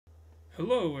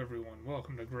Hello everyone,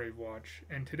 welcome to Gravewatch,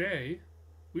 and today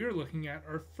we are looking at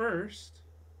our first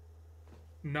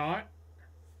not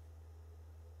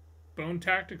bone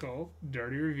tactical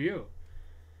dirty review.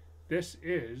 This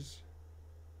is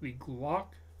the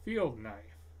Glock Field Knife.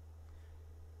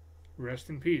 Rest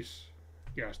in peace,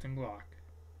 Gaston Glock.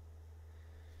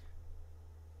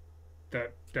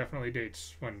 That definitely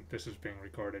dates when this is being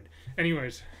recorded.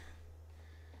 Anyways,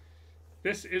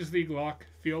 this is the Glock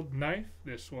Field Knife.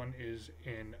 This one is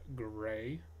in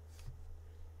gray.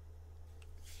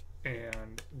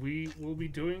 And we will be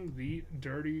doing the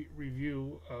dirty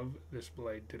review of this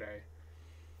blade today.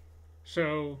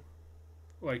 So,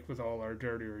 like with all our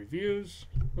dirty reviews,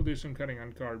 we'll do some cutting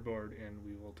on cardboard and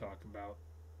we will talk about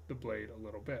the blade a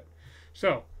little bit.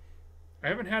 So, I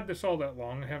haven't had this all that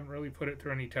long. I haven't really put it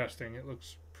through any testing. It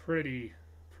looks pretty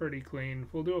clean.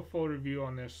 We'll do a full review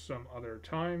on this some other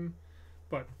time.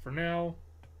 But for now,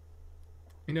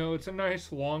 you know, it's a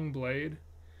nice long blade.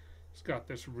 It's got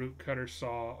this root cutter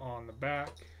saw on the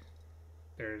back.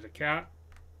 There's a cat.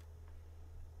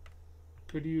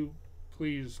 Could you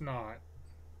please not?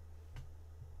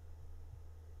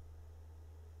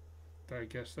 I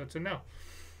guess that's a no.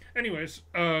 Anyways,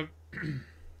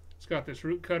 it's got this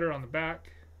root cutter on the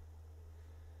back.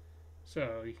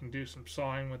 So you can do some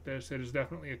sawing with this. It is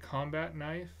definitely a combat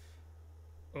knife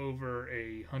over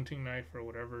a hunting knife or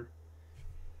whatever,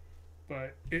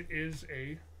 but it is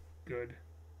a good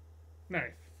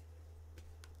knife.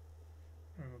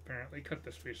 I've apparently cut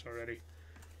this piece already.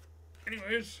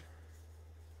 Anyways,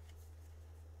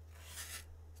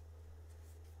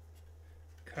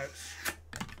 cuts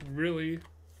really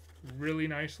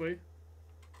nicely.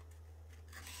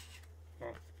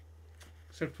 Well,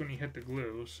 except when you hit the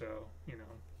glue, so you know.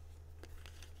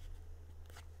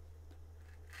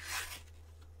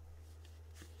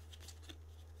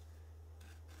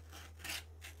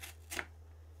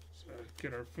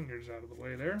 Get our fingers out of the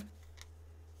way there.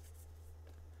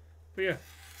 But yeah,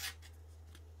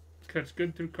 cuts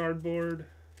good through cardboard.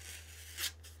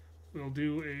 We'll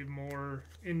do a more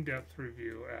in-depth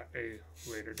review at a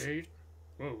later date.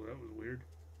 Whoa, that was weird.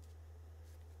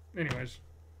 Anyways,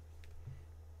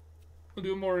 we'll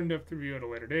do a more in-depth review at a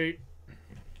later date,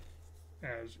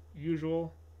 as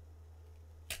usual.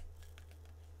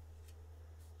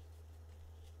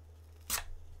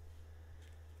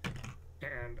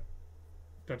 And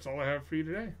that's all I have for you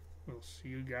today. We'll see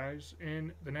you guys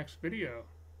in the next video.